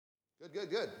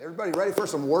Good. Everybody ready for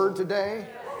some word today?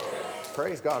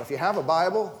 Praise God. If you have a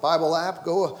Bible app,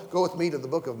 go with me to the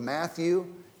book of Matthew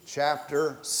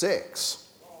chapter 6.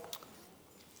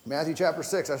 Matthew chapter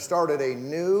 6. I started a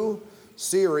new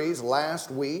series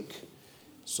last week,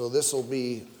 so this will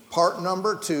be part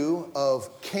number 2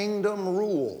 of Kingdom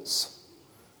Rules.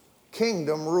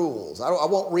 Kingdom Rules. I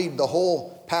won't read the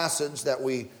whole passage that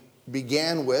we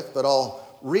began with, but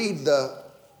I'll read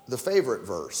the favorite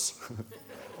verse.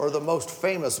 Or the most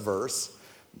famous verse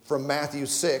from Matthew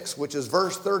 6, which is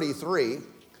verse 33.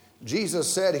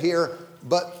 Jesus said here,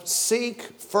 "But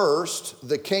seek first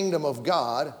the kingdom of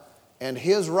God and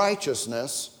his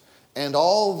righteousness, and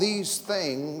all these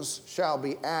things shall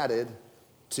be added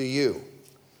to you."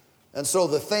 And so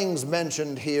the things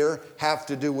mentioned here have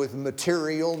to do with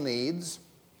material needs.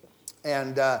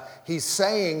 And he's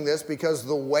saying this because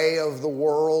the way of the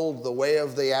world, the way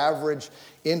of the average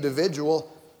individual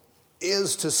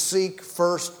is to seek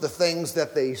first the things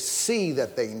that they see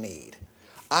that they need.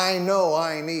 I know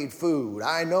I need food.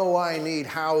 I know I need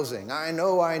housing. I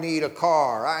know I need a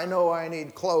car. I know I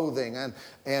need clothing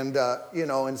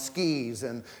and skis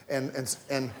and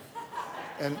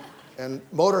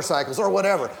motorcycles or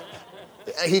whatever.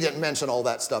 He didn't mention all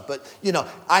that stuff, but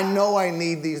I know I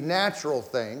need these natural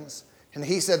things. And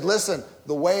he said, listen,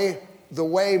 the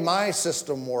way my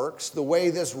system works, the way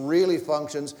this really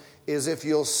functions is if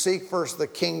you'll seek first the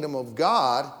kingdom of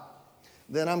God,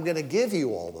 then I'm going to give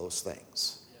you all those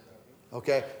things.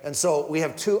 Okay? And so we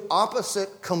have two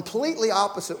completely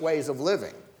opposite ways of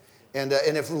living. And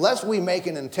unless we make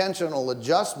an intentional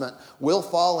adjustment, we'll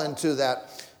fall into that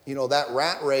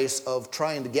rat race of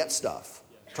trying to get stuff.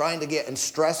 Trying to get and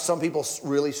stress. Some people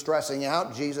really stressing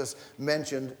out. Jesus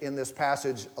mentioned in this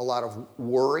passage a lot of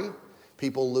worry.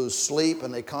 People lose sleep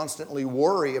and they constantly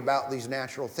worry about these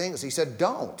natural things. He said,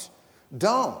 don't.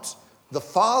 The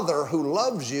Father who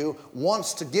loves you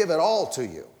wants to give it all to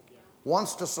you,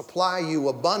 wants to supply you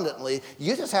abundantly.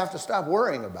 You just have to stop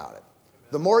worrying about it.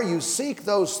 The more you seek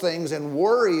those things and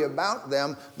worry about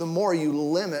them, the more you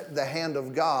limit the hand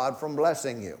of God from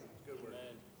blessing you.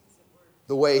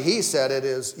 The way he said it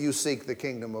is you seek the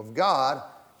kingdom of God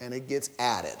and it gets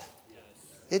added.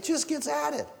 It just gets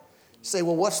added. You say,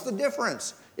 well, what's the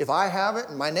difference? If I have it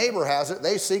and my neighbor has it,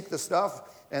 they seek the stuff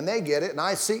and they get it, and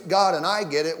I seek God and I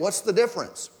get it. What's the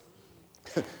difference?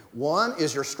 One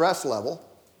is your stress level.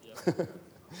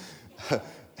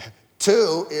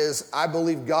 Two is I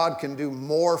believe God can do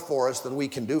more for us than we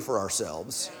can do for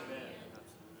ourselves.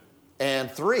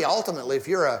 And three, ultimately, if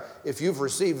you've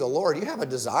received the Lord, you have a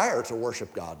desire to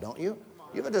worship God, don't you?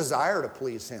 You have a desire to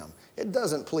please Him. It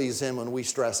doesn't please Him when we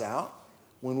stress out,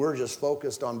 when we're just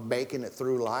focused on making it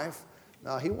through life.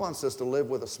 No, He wants us to live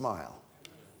with a smile,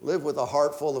 live with a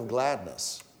heart full of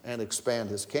gladness, and expand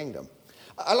His kingdom.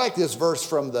 I like this verse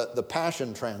from the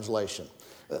Passion Translation.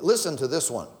 Listen to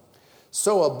this one.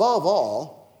 So above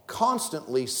all,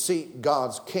 constantly seek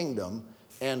God's kingdom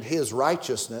and His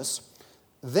righteousness,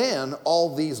 then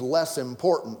all these less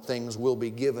important things will be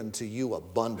given to you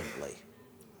abundantly.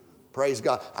 Praise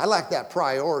God. I like that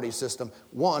priority system.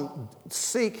 One,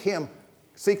 seek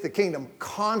the kingdom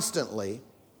constantly,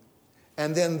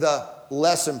 and then the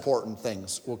less important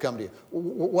things will come to you.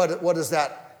 What is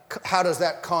that? How does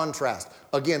that contrast?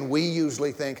 Again, we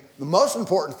usually think the most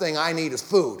important thing I need is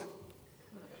food.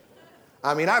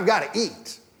 I mean, I've got to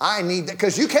eat. I need that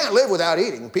because you can't live without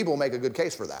eating. People make a good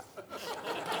case for that.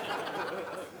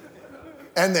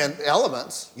 And then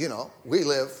elements, we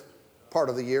live part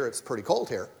of the year, it's pretty cold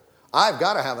here. I've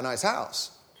got to have a nice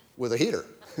house with a heater.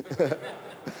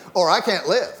 Or I can't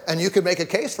live. And you could make a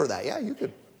case for that. Yeah,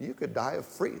 you could die of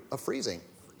freezing.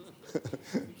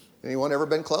 Anyone ever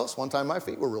been close? One time my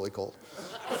feet were really cold.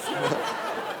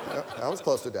 I was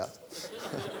close to death.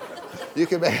 You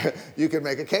could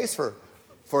make a case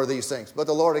for these things. But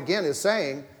the Lord again is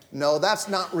saying, no, that's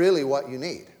not really what you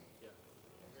need.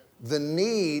 The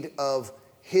need of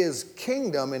His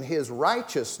kingdom and His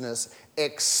righteousness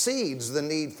exceeds the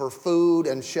need for food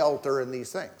and shelter and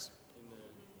these things.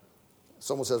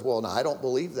 Someone says, well, no, I don't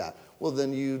believe that. Well,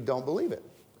 then you don't believe it.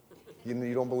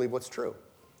 You don't believe what's true.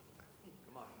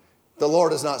 The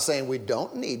Lord is not saying we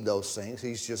don't need those things.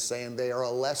 He's just saying they are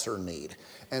a lesser need.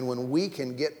 And when we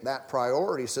can get that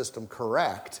priority system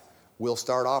correct, we'll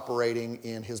start operating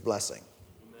in His blessing.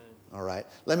 All right.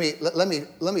 Let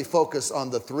me focus on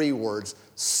the three words: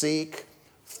 seek,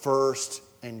 first,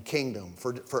 and kingdom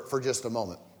for just a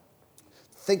moment.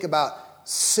 Think about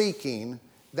seeking.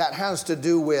 That has to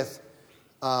do with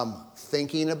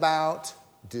thinking about,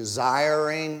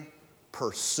 desiring,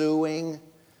 pursuing.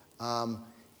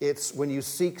 It's when you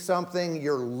seek something,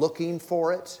 you're looking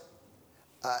for it.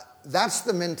 That's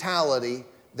the mentality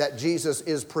that Jesus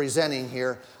is presenting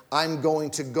here. I'm going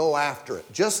to go after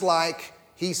it. Just like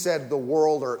he said the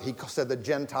world, or he said the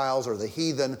Gentiles or the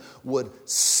heathen would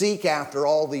seek after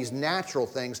all these natural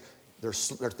things. They're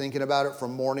thinking about it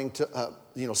from morning to,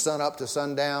 sun up to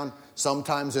sundown,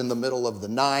 sometimes in the middle of the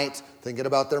night, thinking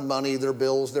about their money, their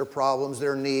bills, their problems,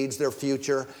 their needs, their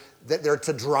future. It's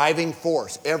a driving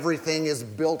force. Everything is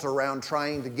built around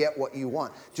trying to get what you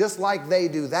want. Just like they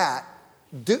do that,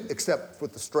 except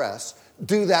with the stress,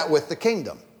 do that with the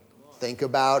kingdom. Think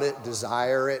about it,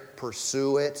 desire it,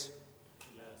 pursue it.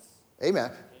 Yes.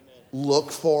 Amen.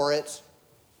 Look for it.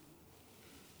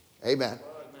 Amen.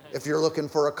 If you're looking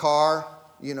for a car,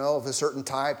 of a certain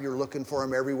type, you're looking for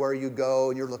them everywhere you go,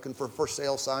 and you're looking for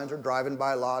sale signs or driving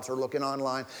by lots or looking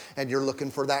online, and you're looking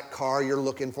for that car, you're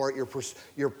looking for it,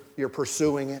 you're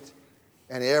pursuing it.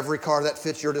 And every car that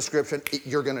fits your description,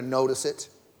 you're going to notice it,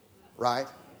 right?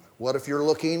 What if you're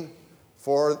looking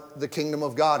for the kingdom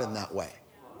of God in that way?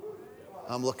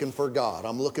 I'm looking for God.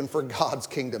 I'm looking for God's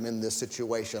kingdom in this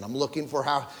situation. I'm looking for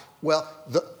how... Well,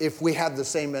 if we have the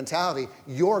same mentality,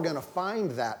 you're going to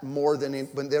find that more than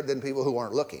people who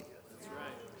aren't looking. That's right.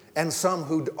 And some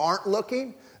who aren't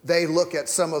looking, they look at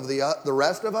some of the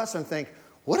rest of us and think,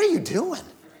 what are you doing?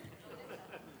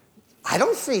 I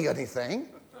don't see anything.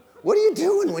 What are you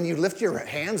doing when you lift your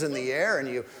hands in the air and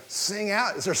you sing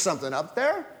out? Is there something up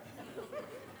there?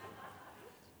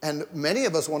 And many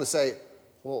of us want to say,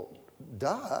 well,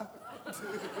 duh.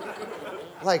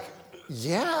 Like,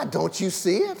 yeah, don't you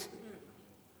see it?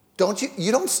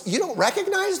 You don't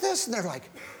recognize this? And they're like,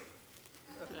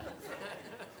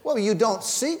 well, you don't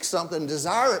seek something,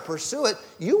 desire it, pursue it,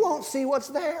 you won't see what's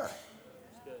there.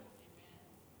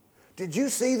 Did you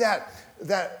see that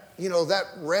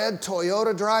red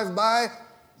Toyota drive by?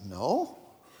 No.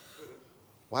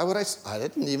 Why would I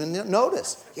didn't even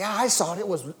notice. Yeah, I saw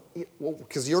it.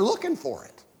 Because you're looking for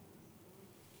it.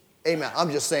 Amen.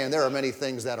 I'm just saying there are many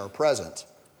things that are present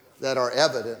that are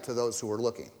evident to those who are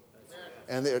looking.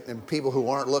 And people who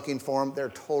aren't looking for them, they're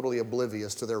totally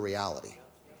oblivious to their reality.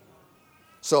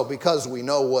 So because we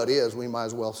know what is, we might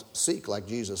as well seek, like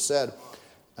Jesus said,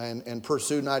 and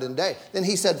pursue night and day. Then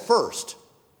he said first.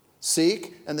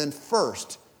 Seek, and then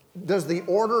first. Does the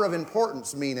order of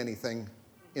importance mean anything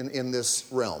in this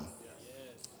realm?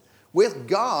 With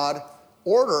God,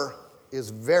 order is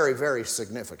very, very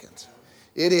significant.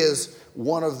 It is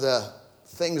one of the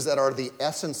things that are the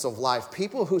essence of life.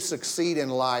 People who succeed in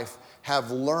life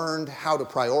have learned how to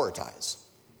prioritize.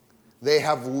 They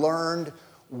have learned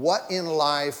what in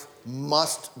life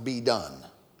must be done,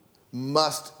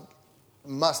 must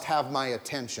have my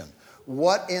attention.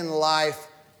 What in life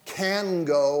can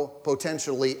go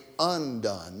potentially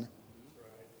undone.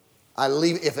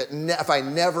 If I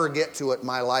never get to it,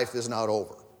 my life is not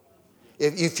over.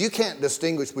 If you can't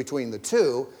distinguish between the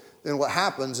two, then what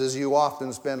happens is you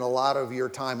often spend a lot of your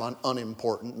time on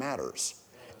unimportant matters.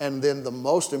 And then the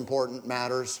most important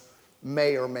matters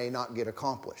may or may not get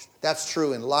accomplished. That's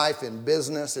true in life, in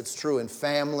business. It's true in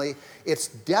family. It's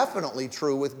definitely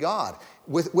true with God.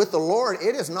 With the Lord,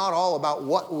 it is not all about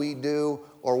what we do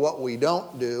or what we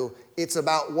don't do. It's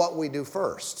about what we do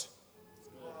first.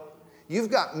 You've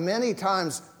got many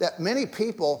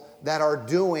people that are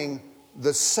doing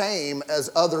the same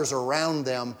as others around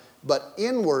them, but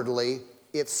inwardly,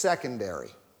 it's secondary.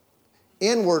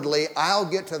 Inwardly, I'll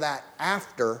get to that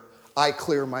after I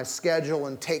clear my schedule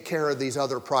and take care of these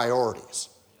other priorities.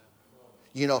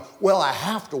 I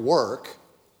have to work.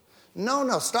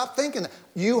 No, stop thinking that.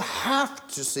 You have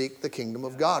to seek the kingdom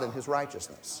of God and his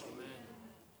righteousness.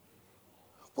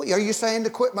 Well, are you saying to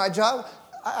quit my job?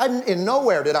 In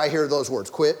nowhere did I hear those words,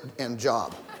 quit and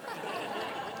job.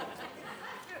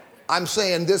 I'm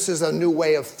saying this is a new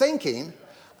way of thinking.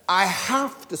 I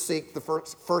have to seek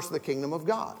first the kingdom of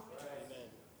God.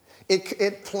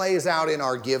 It plays out in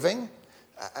our giving.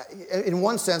 In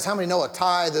one sense, how many know a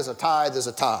tithe is a tithe is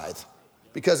a tithe?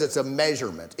 Because it's a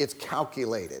measurement. It's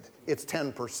calculated. It's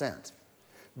 10%.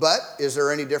 But is there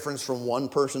any difference from one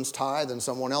person's tithe and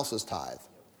someone else's tithe?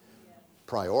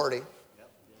 Priority.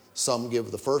 Some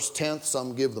give the first tenth,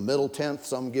 some give the middle tenth,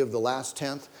 some give the last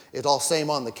tenth. It's all same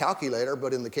on the calculator,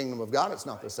 but in the kingdom of God, it's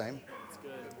not the same.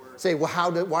 Say,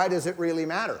 well, why does it really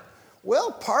matter?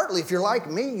 Well, partly, if you're like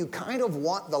me, you kind of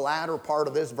want the latter part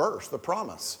of this verse, the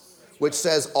promise, which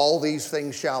says all these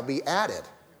things shall be added.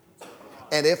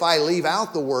 And if I leave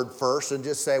out the word first and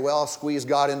just say, well, I'll squeeze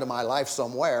God into my life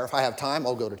somewhere. If I have time,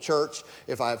 I'll go to church.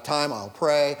 If I have time, I'll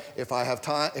pray. If I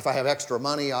have extra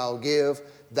money, I'll give.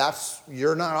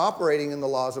 You're not operating in the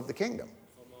laws of the kingdom.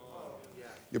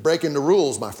 You're breaking the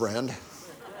rules, my friend.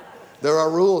 There are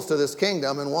rules to this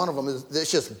kingdom, and one of them is,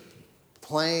 it's just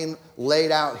plain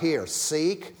laid out here.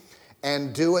 Seek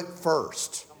and do it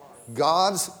first.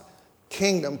 God's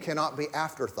kingdom cannot be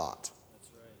afterthought.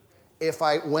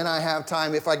 When I have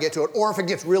time, if I get to it, or if it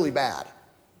gets really bad.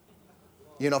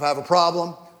 If I have a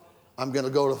problem, I'm going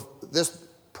to go to this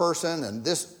person and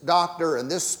this doctor and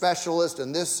this specialist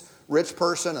and this rich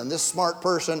person and this smart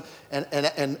person,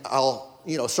 and I'll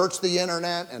search the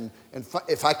internet, and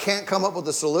if I can't come up with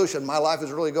a solution, my life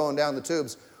is really going down the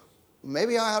tubes,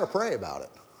 maybe I ought to pray about it.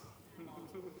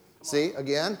 See,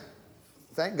 again,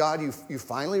 thank God you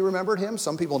finally remembered him.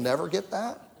 Some people never get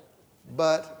that,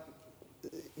 but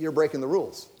you're breaking the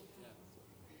rules.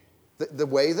 The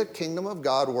way the kingdom of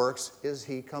God works is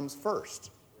he comes first.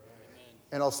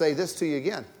 And I'll say this to you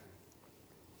again.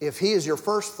 If he is your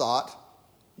first thought,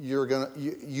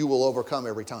 you will overcome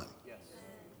every time.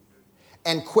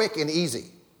 And quick and easy.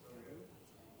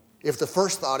 If the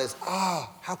first thought is,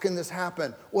 how can this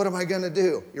happen? What am I going to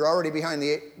do? You're already behind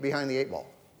the eight ball.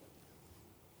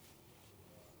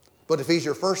 But if he's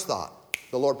your first thought,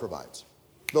 the Lord provides.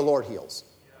 The Lord heals.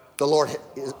 The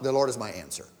Lord is my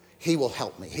answer. He will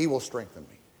help me. He will strengthen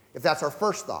me. If that's our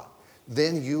first thought,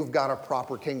 then you've got a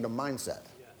proper kingdom mindset.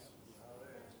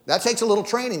 That takes a little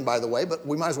training, by the way, but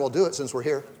we might as well do it since we're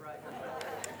here.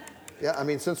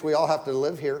 Yeah, since we all have to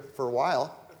live here for a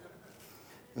while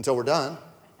until we're done,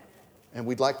 and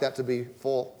we'd like that to be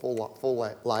full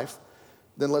life,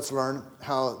 then let's learn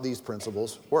how these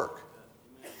principles work.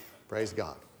 Praise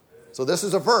God. So this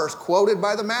is a verse quoted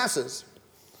by the masses,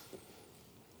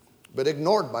 but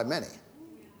ignored by many.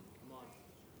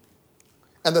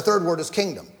 And the third word is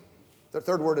kingdom. The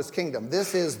third word is kingdom.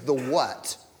 This is the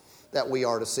what that we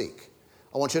are to seek.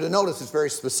 I want you to notice it's very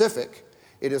specific.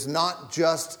 It is not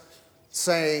just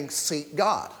saying seek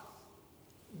God.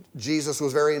 Jesus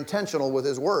was very intentional with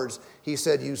his words. He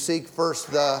said you seek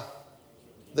first the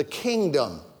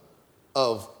kingdom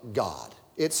of God.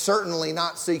 It's certainly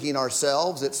not seeking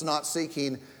ourselves. It's not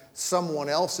seeking someone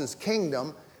else's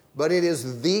kingdom, but it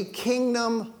is the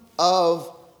kingdom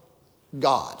of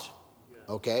God.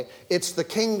 Okay? It's the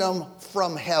kingdom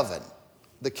from heaven.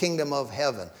 The kingdom of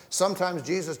heaven. Sometimes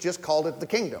Jesus just called it the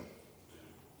kingdom.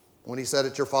 When he said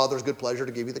it's your Father's good pleasure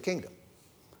to give you the kingdom.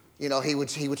 He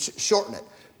would shorten it.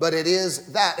 But it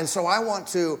is that. And so I want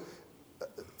to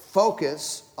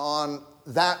focus on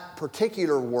that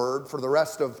particular word for the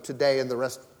rest of today and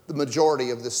the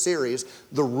majority of this series,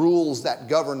 the rules that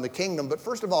govern the kingdom. But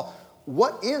first of all,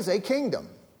 what is a kingdom?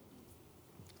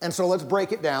 And so let's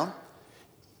break it down.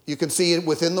 You can see it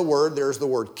within the word. There's the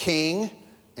word king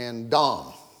and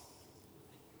dom.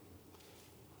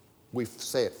 We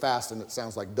say it fast and it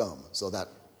sounds like dumb, so that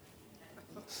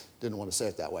didn't want to say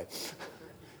it that way.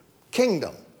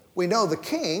 Kingdom. We know the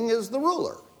king is the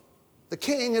ruler. The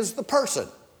king is the person.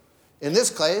 In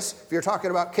this case, if you're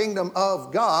talking about kingdom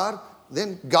of God,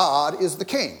 then God is the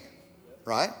king,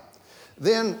 right?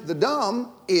 Then the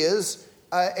dom is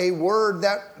a word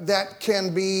that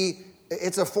can be,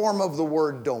 it's a form of the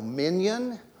word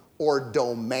dominion or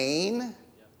domain.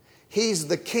 He's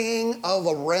the king of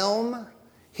a realm.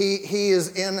 He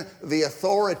is in the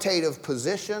authoritative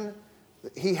position.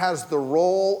 He has the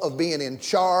role of being in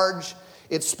charge.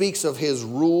 It speaks of his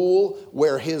rule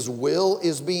where his will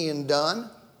is being done.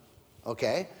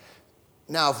 Okay?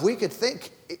 Now, if we could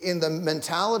think in the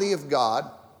mentality of God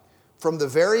from the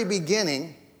very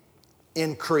beginning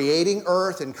in creating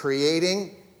earth and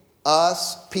creating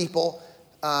us, people,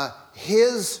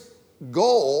 his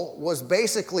goal was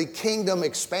basically kingdom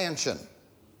expansion.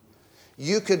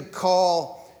 You could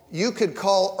call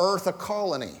earth a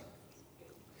colony.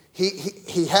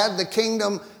 He had the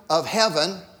kingdom of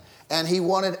heaven and he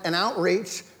wanted an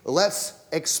outreach. Let's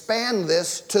expand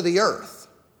this to the earth.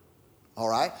 All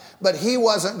right? But he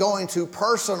wasn't going to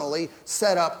personally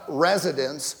set up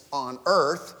residence on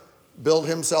earth, build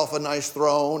himself a nice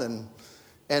throne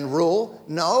and rule.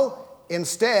 No,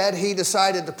 instead he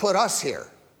decided to put us here.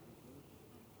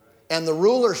 And the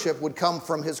rulership would come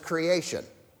from his creation.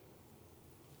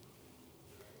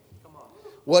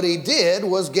 What he did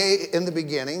was in the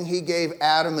beginning, he gave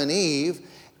Adam and Eve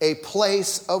a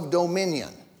place of dominion.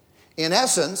 In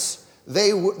essence,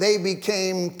 they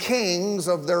became kings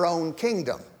of their own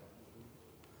kingdom.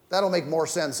 That'll make more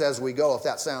sense as we go if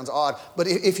that sounds odd. But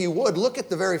if you would, look at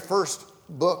the very first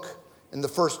book in the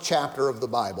first chapter of the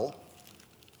Bible.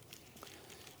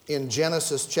 In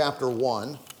Genesis chapter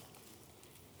 1.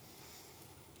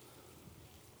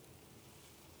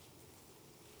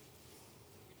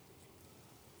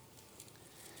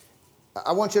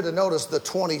 I want you to notice the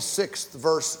 26th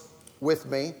verse with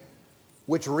me,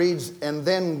 which reads, "And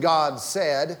then God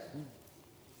said,"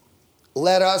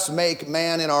 Let us make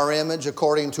man in our image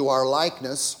according to our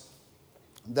likeness.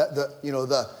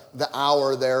 The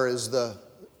our there is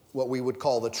what we would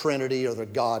call the Trinity or the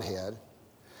Godhead.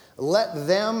 Let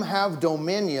them have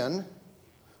dominion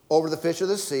over the fish of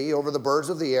the sea, over the birds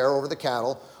of the air, over the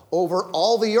cattle, over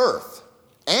all the earth,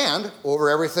 and over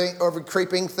every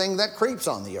creeping thing that creeps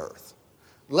on the earth.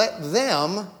 Let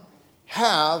them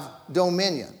have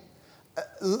dominion.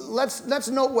 Let's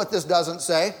note what this doesn't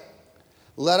say.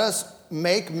 Let us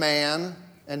make man,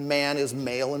 and man is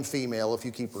male and female if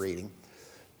you keep reading.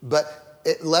 But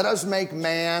let us make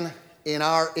man in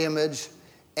our image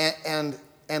and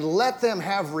let them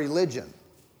have religion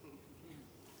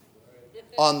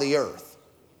on the earth.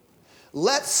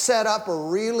 Let's set up a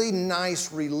really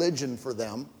nice religion for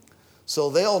them so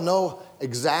they'll know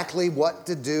exactly what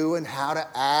to do and how to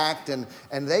act, and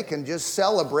they can just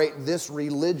celebrate this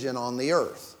religion on the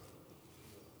earth.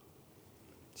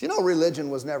 Do you know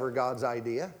religion was never God's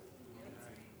idea?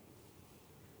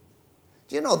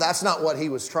 Do you know that's not what he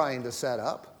was trying to set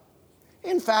up?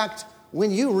 In fact,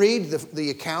 when you read the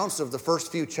accounts of the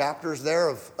first few chapters there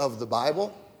of the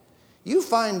Bible, you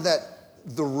find that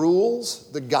the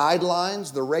rules, the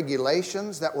guidelines, the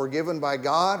regulations that were given by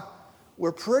God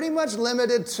were pretty much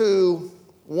limited to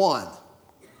one.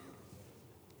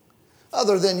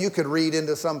 Other than you could read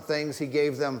into some things, he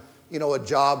gave them, a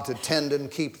job to tend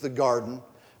and keep the garden.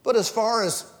 But as far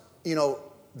as,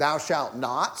 thou shalt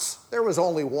nots, there was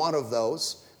only one of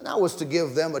those, and that was to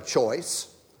give them a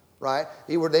choice, right?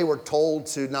 They were told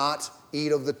to not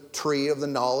eat of the tree of the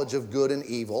knowledge of good and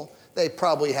evil. They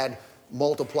probably had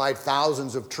multiplied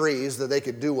thousands of trees that they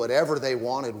could do whatever they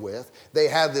wanted with. They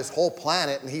had this whole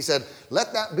planet, and he said,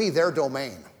 let that be their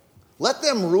domain. Let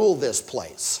them rule this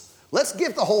place. Let's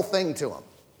give the whole thing to them.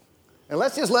 And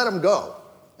let's just let them go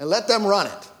and let them run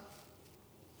it.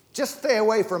 Just stay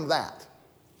away from that.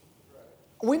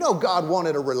 We know God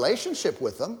wanted a relationship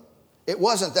with them. It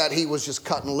wasn't that he was just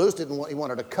cutting loose, he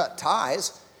wanted to cut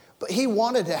ties, but he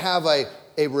wanted to have a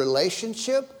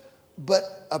relationship.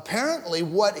 But apparently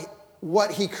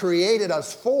what he created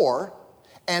us for,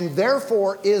 and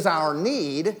therefore is our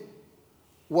need,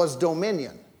 was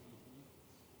dominion.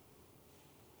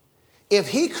 If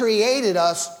he created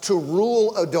us to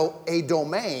rule a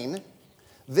domain,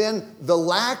 then the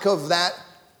lack of that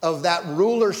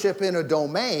rulership in a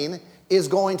domain is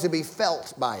going to be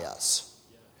felt by us.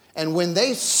 And when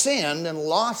they sinned and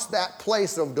lost that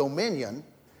place of dominion,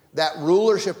 that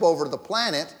rulership over the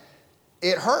planet,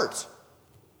 it hurt.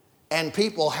 And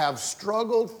people have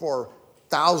struggled for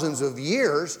thousands of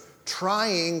years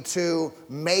trying to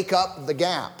make up the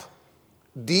gap,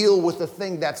 deal with the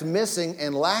thing that's missing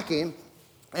and lacking.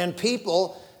 And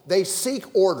people, they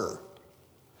seek order.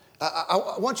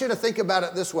 I want you to think about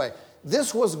it this way.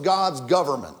 This was God's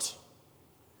government.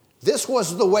 This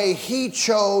was the way he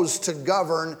chose to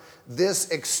govern this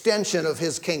extension of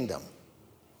his kingdom,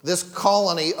 this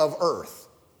colony of earth,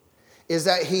 is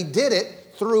that he did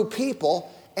it through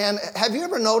people. And have you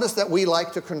ever noticed that we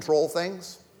like to control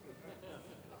things?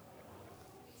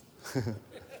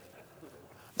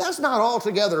 That's not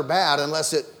altogether bad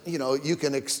unless you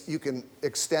can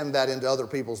extend that into other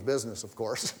people's business, of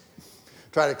course.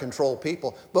 Try to control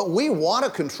people. But we want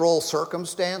to control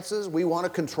circumstances. We want to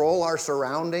control our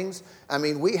surroundings. I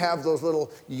mean, we have those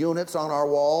little units on our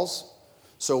walls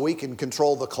so we can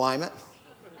control the climate,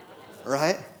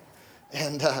 right?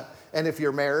 And if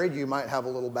you're married, you might have a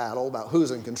little battle about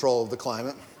who's in control of the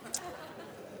climate.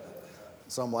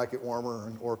 Some like it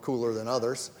warmer or cooler than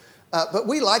others. But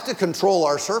we like to control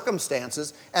our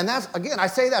circumstances. And that's, again, I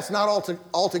say that's not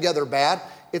altogether bad.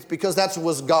 It's because that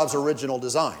was God's original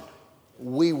design.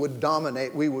 We would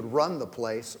dominate, we would run the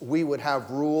place, we would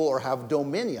have rule or have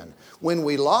dominion. When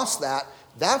we lost that,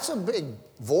 that's a big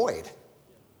void.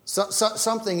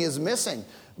 Something is missing.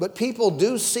 But people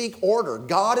do seek order.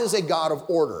 God is a God of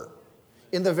order.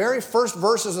 In the very first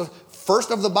verses of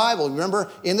the Bible,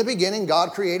 remember, in the beginning,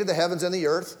 God created the heavens and the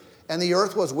earth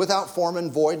was without form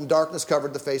and void, and darkness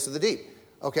covered the face of the deep.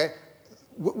 Okay?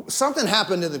 Something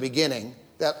happened in the beginning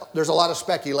that there's a lot of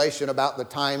speculation about the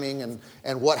timing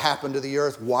and what happened to the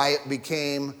earth, why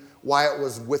it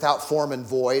was without form and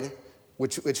void,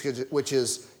 which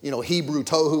is Hebrew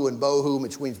tohu and bohu,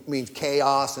 which means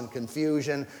chaos and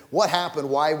confusion. What happened?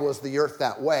 Why was the earth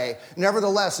that way?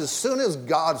 Nevertheless, as soon as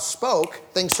God spoke,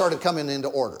 things started coming into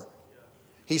order.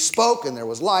 He spoke, and there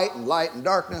was light and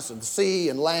darkness and sea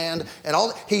and land and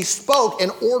all. He spoke,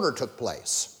 and order took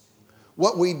place.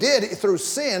 What we did through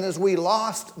sin is we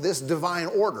lost this divine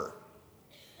order.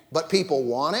 But people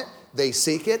want it. They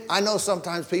seek it. I know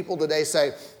sometimes people today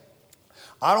say,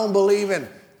 I don't believe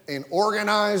in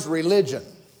organized religion.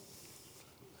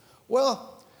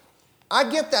 Well, I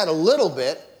get that a little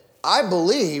bit. I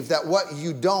believe that what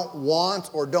you don't want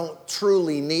or don't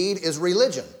truly need is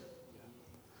religion.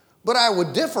 But I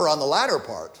would differ on the latter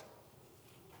part.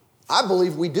 I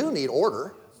believe we do need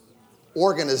order,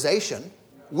 organization.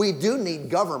 We do need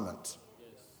government.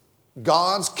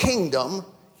 God's kingdom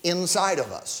inside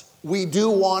of us. We do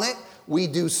want it. We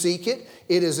do seek it.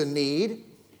 It is a need.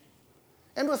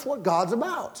 And that's what God's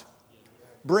about.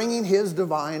 Bringing his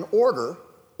divine order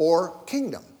or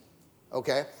kingdom.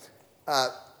 Okay?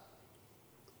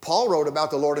 Paul wrote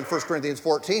about the Lord in 1 Corinthians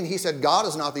 14. He said, God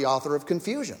is not the author of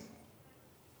confusion.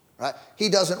 Right? He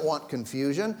doesn't want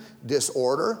confusion,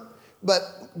 disorder. But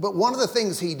one of the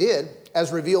things he did,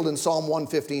 as revealed in Psalm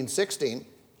 115:16,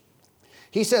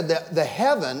 he said that the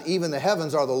heaven, even the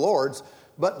heavens are the Lord's,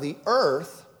 but the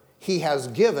earth he has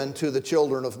given to the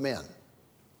children of men.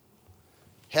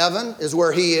 Heaven is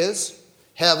where he is.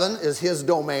 Heaven is his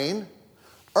domain.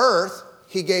 Earth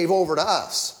he gave over to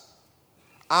us,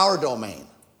 our domain.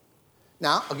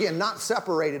 Now, again, not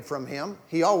separated from him.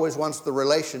 He always wants the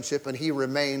relationship, and he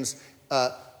remains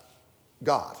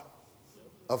God,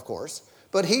 of course.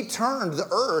 But he turned the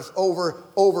earth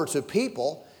over to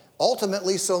people,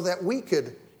 ultimately so that we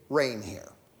could reign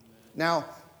here. Now,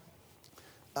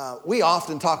 we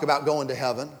often talk about going to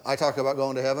heaven. I talk about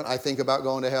going to heaven. I think about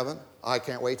going to heaven. I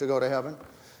can't wait to go to heaven.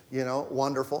 You know,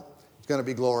 wonderful. It's going to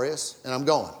be glorious, and I'm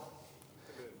going.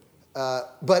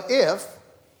 But if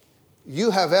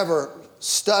you have ever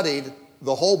studied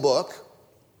the whole book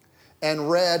and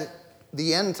read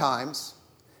the end times,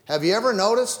 have you ever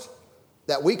noticed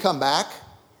that we come back?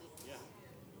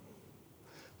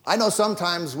 I know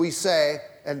sometimes we say,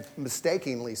 and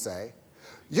mistakenly say,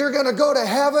 you're going to go to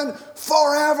heaven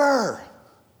forever.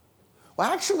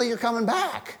 Well, actually, you're coming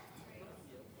back.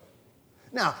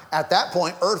 Now, at that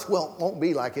point, earth won't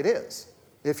be like it is.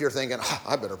 If you're thinking,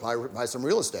 I better buy some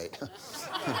real estate.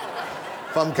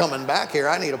 If I'm coming back here,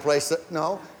 I need a place that,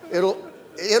 no,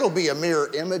 it'll be a mirror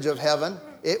image of heaven.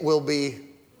 It will be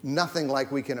nothing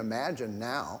like we can imagine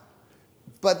now.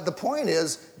 But the point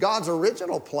is, God's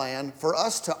original plan for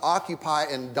us to occupy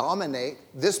and dominate,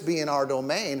 this being our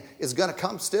domain, is going to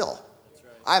come still. That's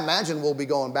right. I imagine we'll be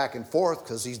going back and forth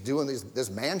because he's doing this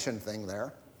mansion thing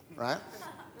there, right?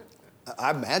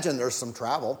 I imagine there's some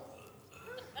travel.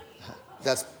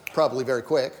 That's probably very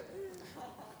quick.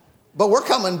 But we're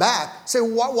coming back. Say,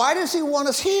 why does he want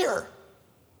us here?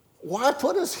 Why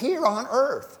put us here on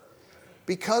earth?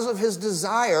 Because of his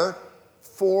desire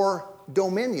for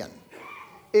dominion.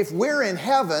 If we're in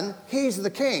heaven, he's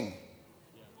the king.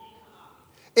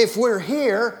 If we're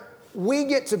here, we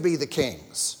get to be the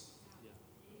kings.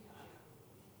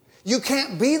 You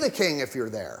can't be the king if you're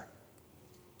there.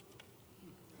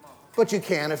 But you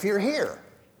can if you're here.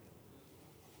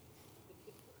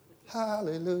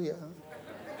 Hallelujah.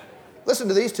 Listen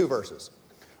to these two verses.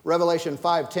 Revelation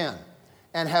 5:10.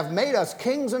 And have made us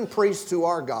kings and priests to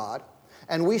our God,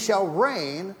 and we shall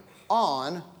reign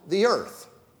on the earth.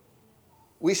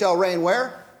 We shall reign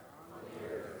where?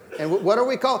 And what are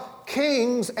we called?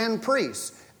 Kings and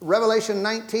priests. Revelation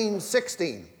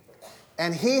 19:16.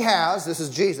 And he has, this is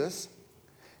Jesus,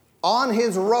 on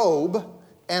his robe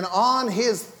and on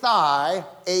his thigh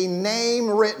a name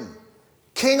written,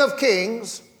 King of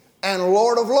Kings and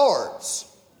Lord of Lords.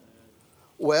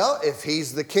 Well, if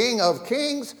he's the King of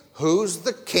Kings, who's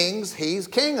the kings he's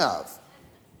king of?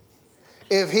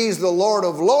 If he's the Lord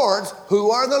of Lords,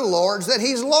 who are the lords that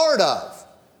he's Lord of?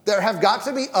 There have got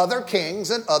to be other kings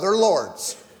and other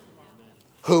lords.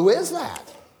 Who is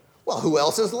that? Well, who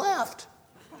else is left?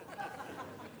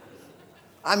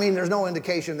 I mean, there's no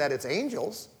indication that it's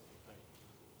angels.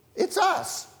 It's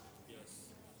us.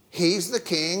 He's the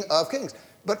King of Kings.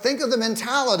 But think of the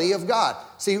mentality of God.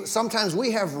 See, sometimes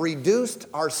we have reduced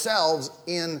ourselves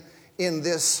in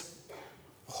this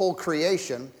whole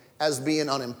creation as being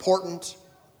unimportant,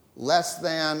 less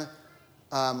than,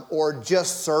 or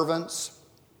just servants,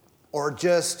 or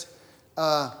just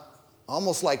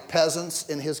almost like peasants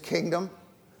in his kingdom.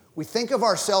 We think of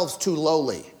ourselves too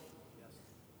lowly.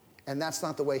 And that's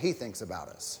not the way he thinks about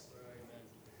us.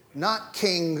 Not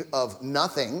king of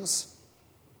nothings.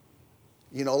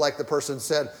 You know, like the person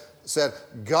said,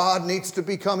 God needs to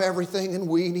become everything and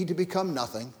we need to become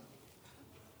nothing.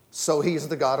 So he's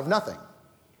the God of nothing.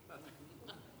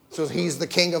 So he's the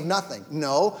king of nothing.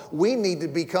 No, we need to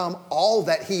become all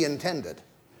that he intended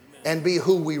and be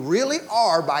who we really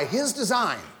are by his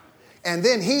design. And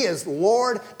then he is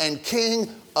Lord and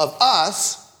King of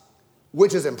us,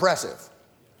 which is impressive.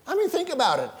 I mean, think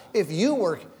about it. If you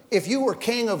were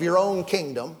king of your own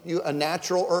kingdom, a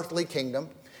natural earthly kingdom,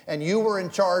 and you were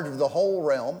in charge of the whole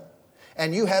realm,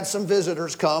 and you had some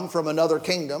visitors come from another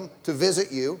kingdom to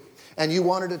visit you, and you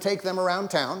wanted to take them around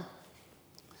town,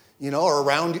 or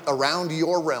around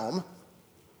your realm,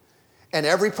 and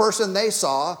every person they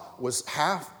saw was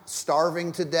half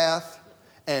starving to death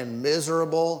and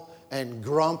miserable and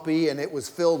grumpy, and it was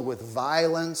filled with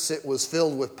violence, it was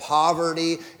filled with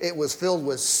poverty, it was filled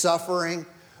with suffering.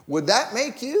 Would that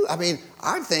make you?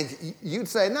 I think you'd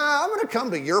say, I'm going to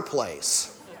come to your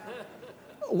place.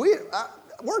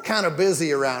 We're kind of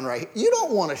busy around right here. You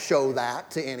don't want to show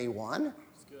that to anyone,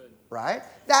 right?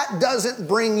 That doesn't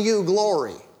bring you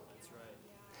glory.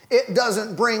 It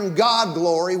doesn't bring God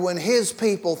glory when his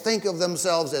people think of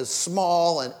themselves as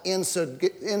small and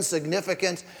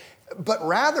insignificant, but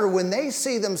rather when they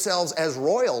see themselves as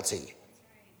royalty.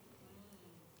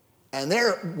 And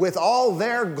they're, with all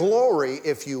their glory,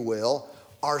 if you will,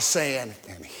 are saying,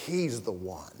 and he's the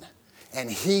one, and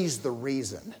he's the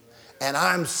reason. And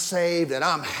I'm saved, and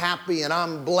I'm happy, and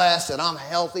I'm blessed, and I'm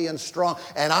healthy and strong,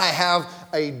 and I have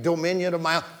a dominion of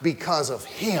my own because of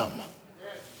him.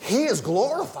 He is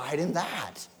glorified in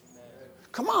that.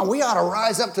 Come on, we ought to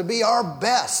rise up to be our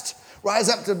best. Rise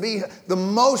up to be the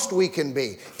most we can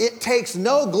be. It takes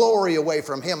no glory away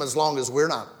from him as long as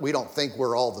we don't think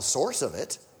we're all the source of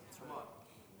it.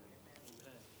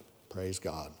 Praise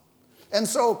God. And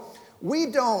so we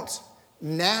don't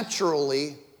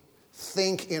naturally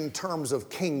think in terms of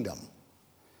kingdom.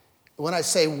 When I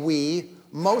say we,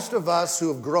 most of us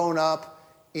who have grown up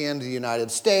in the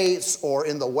United States or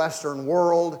in the Western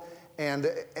world, and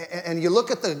you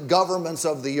look at the governments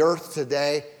of the earth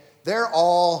today, they're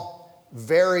all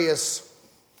they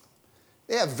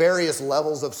have various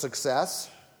levels of success.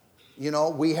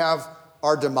 We have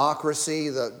our democracy,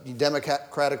 the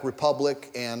Democratic Republic,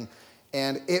 and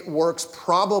it works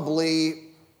probably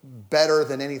better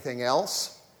than anything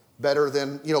else, better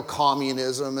than,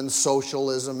 communism and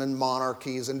socialism and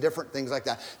monarchies and different things like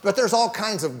that. But there's all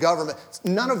kinds of government.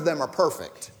 None of them are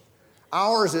perfect.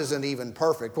 Ours isn't even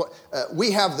perfect.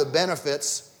 We have the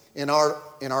benefits in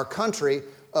our country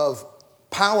of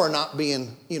power not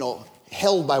being,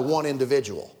 held by one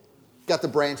individual. Got the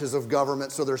branches of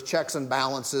government, so there's checks and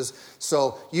balances,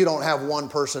 so you don't have one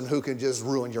person who can just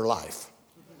ruin your life.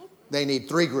 They need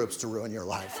 3 groups to ruin your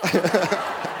life.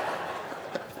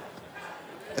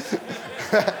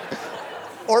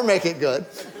 Or make it good.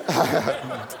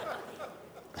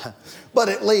 But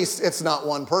at least it's not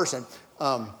one person,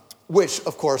 which,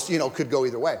 of course, could go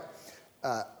either way.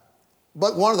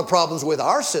 But one of the problems with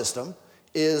our system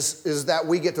is that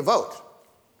we get to vote.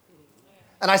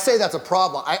 And I say that's a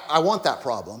problem. I want that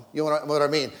problem. You know what I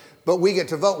mean? But we get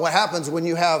to vote. What happens when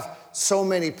you have so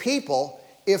many people,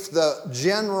 if the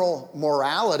general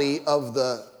morality of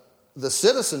the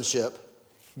citizenship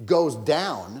goes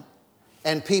down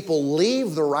and people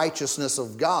leave the righteousness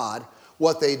of God,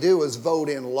 what they do is vote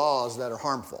in laws that are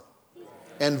harmful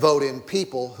and vote in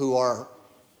people who are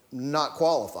not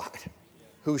qualified,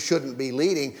 who shouldn't be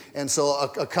leading. And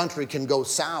so a country can go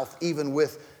south even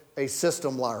with a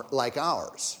system like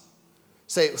ours.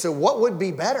 So what would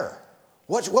be better?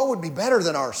 What would be better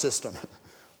than our system?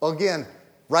 Well, again,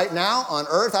 right now on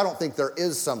earth, I don't think there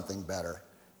is something better.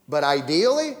 But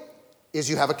ideally is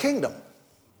you have a kingdom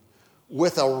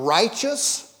with a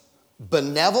righteous,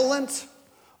 benevolent,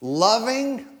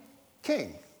 loving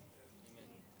king.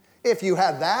 If you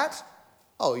had that,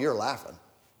 you're laughing.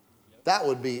 That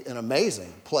would be an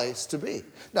amazing place to be.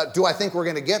 Now, do I think we're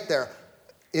going to get there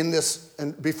in this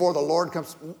and before the Lord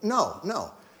comes?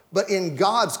 No. But in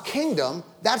God's kingdom,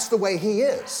 that's the way he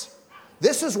is.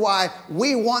 This is why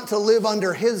we want to live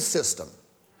under his system.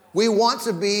 We want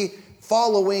to be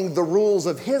following the rules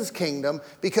of his kingdom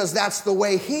because that's the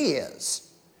way he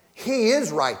is. He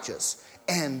is righteous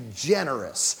and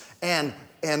generous and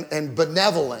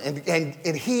benevolent.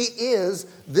 And he is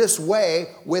this way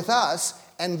with us.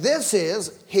 And this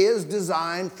is his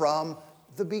design from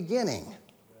the beginning.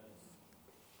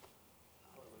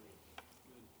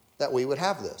 That we would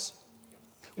have this.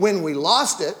 When we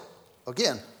lost it,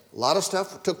 again, a lot of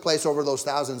stuff took place over those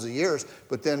thousands of years,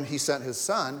 but then he sent his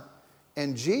son,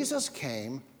 and Jesus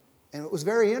came, and it was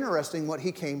very interesting what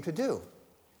he came to do.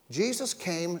 Jesus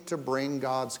came to bring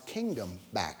God's kingdom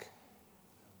back.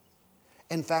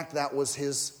 In fact, that was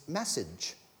his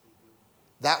message.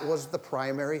 That was the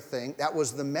primary thing. That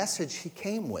was the message he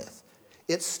came with.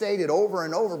 It's stated over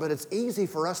and over, but it's easy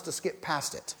for us to skip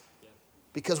past it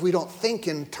because we don't think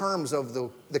in terms of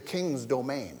the king's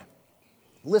domain.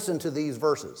 Listen to these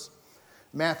verses.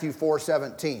 Matthew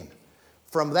 4:17.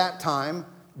 From that time,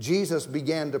 Jesus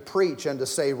began to preach and to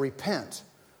say, repent,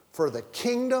 for the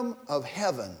kingdom of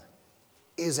heaven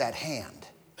is at hand.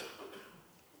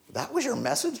 That was your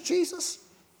message, Jesus?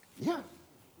 Yeah.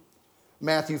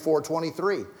 Matthew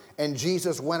 4:23. And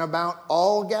Jesus went about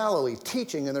all Galilee,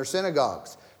 teaching in their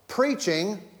synagogues,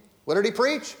 preaching, what did he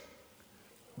preach?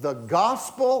 The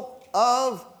gospel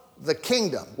of the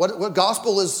kingdom. What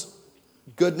gospel is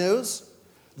good news?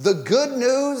 The good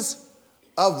news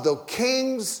of the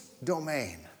king's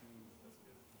domain.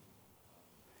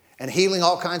 And healing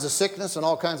all kinds of sickness and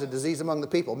all kinds of disease among the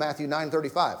people. Matthew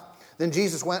 9:35. Then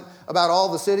Jesus went about all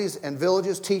the cities and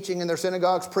villages, teaching in their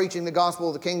synagogues, preaching the gospel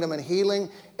of the kingdom, and healing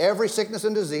every sickness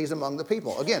and disease among the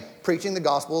people. Again, preaching the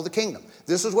gospel of the kingdom.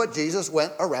 This is what Jesus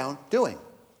went around doing.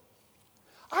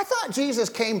 I thought Jesus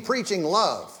came preaching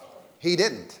love. He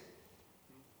didn't.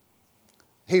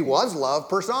 He was love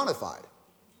personified.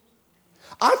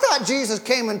 I thought Jesus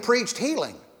came and preached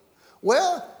healing.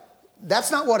 Well,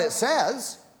 that's not what it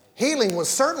says. Healing was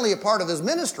certainly a part of his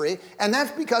ministry, and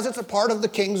that's because it's a part of the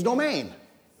king's domain.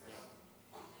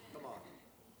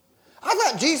 I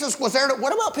thought Jesus was there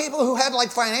what about people who had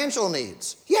like financial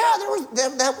needs? Yeah,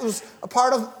 that was a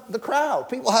part of the crowd.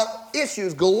 People have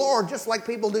issues galore just like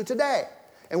people do today.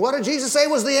 And what did Jesus say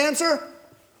was the answer?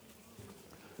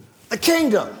 The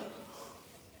kingdom.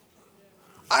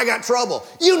 I got trouble.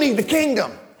 You need the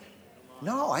kingdom.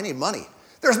 No, I need money.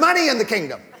 There's money in the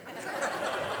kingdom.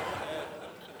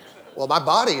 Well, my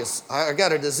body I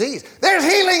got a disease. There's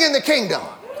healing in the kingdom.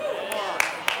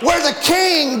 Where the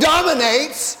king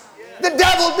dominates, the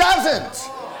devil doesn't.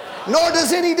 Nor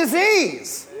does any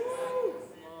disease.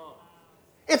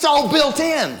 It's all built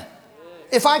in.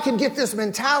 If I could get this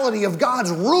mentality of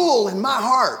God's rule in my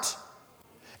heart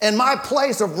and my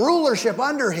place of rulership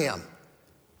under him,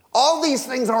 all these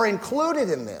things are included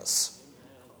in this.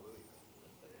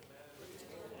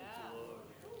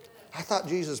 I thought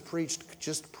Jesus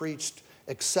just preached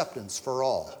acceptance for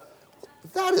all.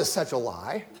 That is such a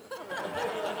lie.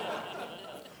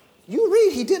 You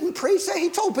read, he didn't preach that. He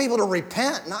told people to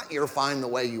repent, not you're fine the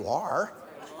way you are.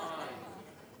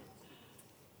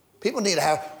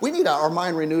 We need our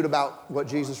mind renewed about what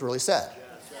Jesus really said.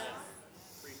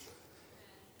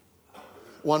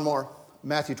 One more,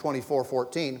 Matthew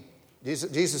 24:14.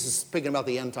 Jesus is speaking about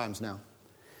the end times now.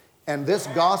 And this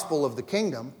gospel of the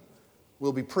kingdom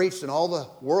will be preached in all the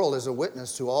world as a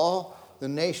witness to all the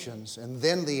nations, and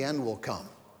then the end will come.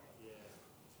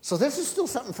 So this is still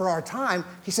something for our time.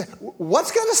 He said,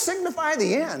 what's going to signify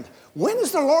the end? When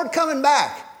is the Lord coming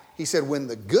back? He said, when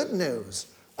the good news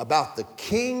about the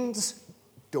king's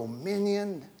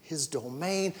dominion, his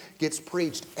domain, gets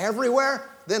preached everywhere,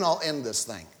 then I'll end this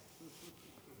thing.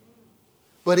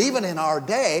 But even in our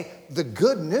day, the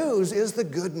good news is the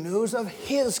good news of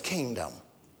his kingdom.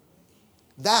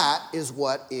 That is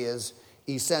what is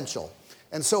essential.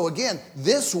 And so again,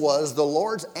 this was the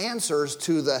Lord's answers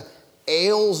to the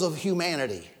ails of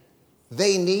humanity.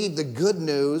 They need the good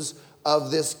news of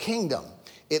this kingdom.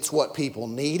 It's what people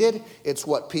needed. It's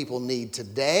what people need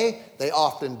today. They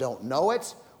often don't know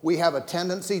it. We have a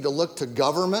tendency to look to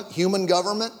government, human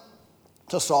government,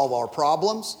 to solve our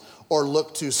problems, or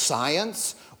look to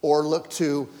science, or look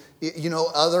to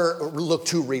look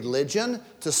to religion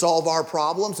to solve our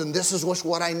problems, and this is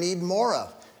what I need more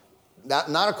of.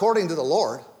 Not according to the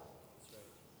Lord.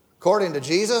 According to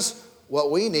Jesus, what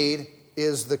we need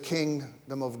is the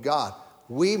kingdom of God.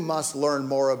 We must learn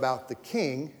more about the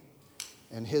king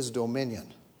and his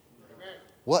dominion.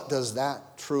 What does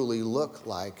that truly look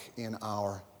like in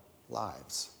our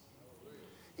lives?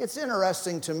 It's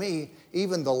interesting to me,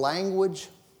 even the language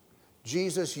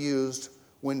Jesus used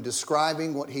when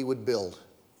describing what he would build.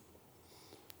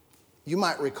 You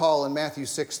might recall in Matthew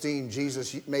 16,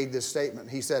 Jesus made this statement.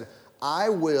 He said, I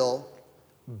will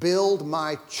build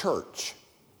my church,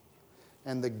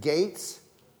 and the gates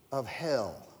of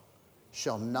hell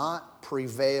shall not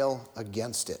prevail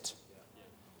against it.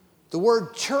 The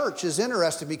word church is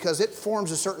interesting because it forms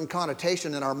a certain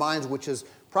connotation in our minds, which is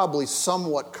probably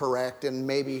somewhat correct and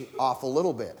maybe off a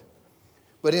little bit.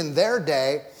 But in their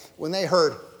day, when they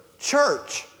heard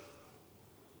church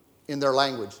in their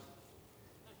language,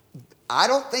 I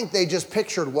don't think they just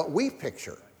pictured what we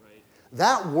picture.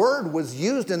 That word was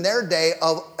used in their day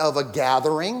of a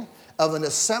gathering, of an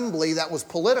assembly that was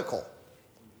political.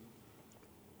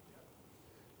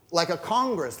 Like a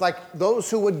Congress, like those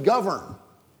who would govern.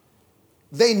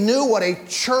 They knew what a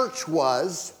church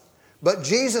was, but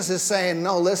Jesus is saying,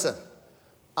 no, listen,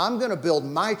 I'm going to build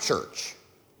my church.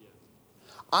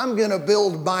 I'm going to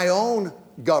build my own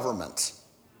government.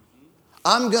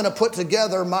 I'm going to put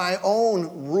together my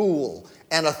own rule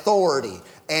and authority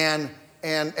and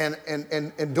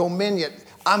dominion.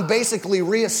 I'm basically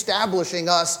reestablishing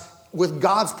us with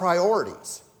God's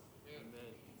priorities.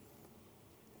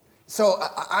 So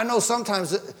I know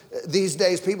sometimes these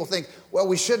days people think, well,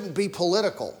 we shouldn't be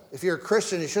political. If you're a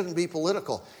Christian, you shouldn't be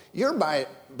political. You're by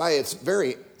its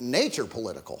very nature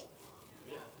political.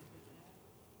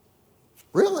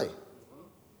 Really.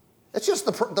 It's just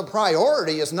the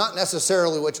priority is not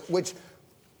necessarily which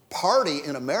party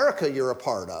in America you're a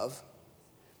part of.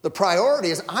 The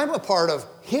priority is I'm a part of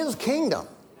His kingdom.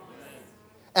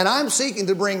 And I'm seeking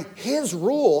to bring His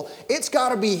rule. It's got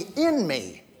to be in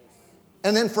me.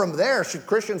 And then from there, should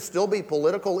Christians still be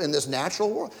political in this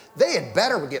natural world? They had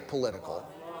better get political.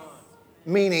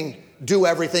 Meaning do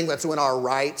everything that's in our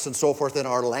rights and so forth in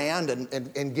our land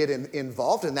and get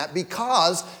involved in that,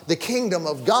 because the kingdom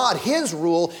of God, His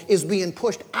rule, is being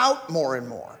pushed out more and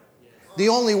more. The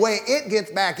only way it gets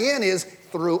back in is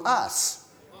through us.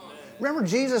 Remember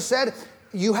Jesus said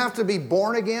you have to be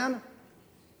born again,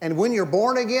 and when you're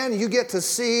born again, you get to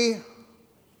see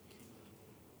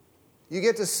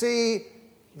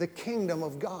the kingdom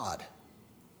of God.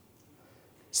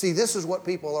 See, this is what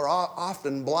people are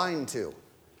often blind to.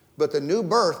 But the new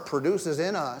birth produces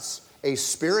in us a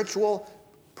spiritual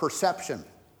perception,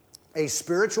 a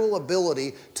spiritual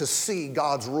ability to see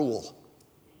God's rule,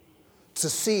 to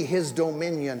see His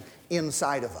dominion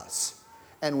inside of us.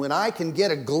 And when I can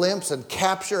get a glimpse and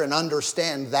capture and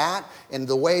understand that and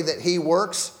the way that He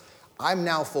works, I'm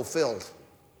now fulfilled.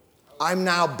 I'm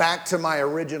now back to my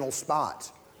original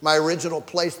spot, my original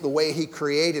place, the way He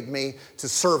created me to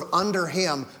serve under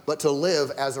Him, but to live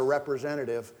as a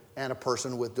representative and a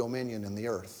person with dominion in the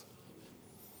earth.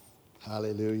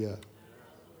 Hallelujah.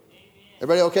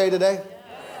 Everybody okay today?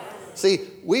 Yes. See,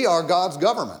 we are God's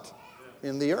government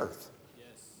in the earth.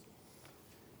 Yes.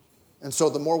 And so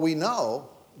the more we know,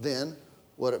 then,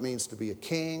 what it means to be a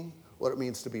king, what it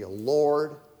means to be a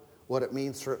lord, what it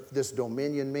means for this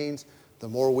dominion means, the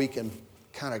more we can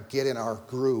kind of get in our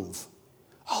groove.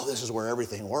 Oh, this is where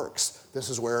everything works. This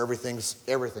is where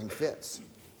everything fits.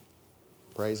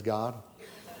 Praise God.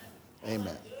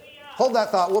 Amen. Hold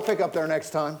that thought. We'll pick up there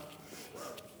next time.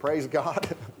 Praise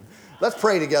God. Let's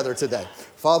pray together today.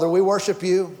 Father, we worship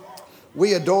You.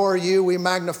 We adore You. We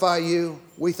magnify You.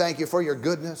 We thank You for Your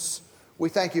goodness. We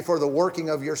thank You for the working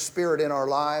of Your Spirit in our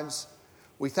lives.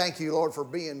 We thank You, Lord, for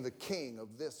being the King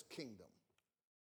of this kingdom.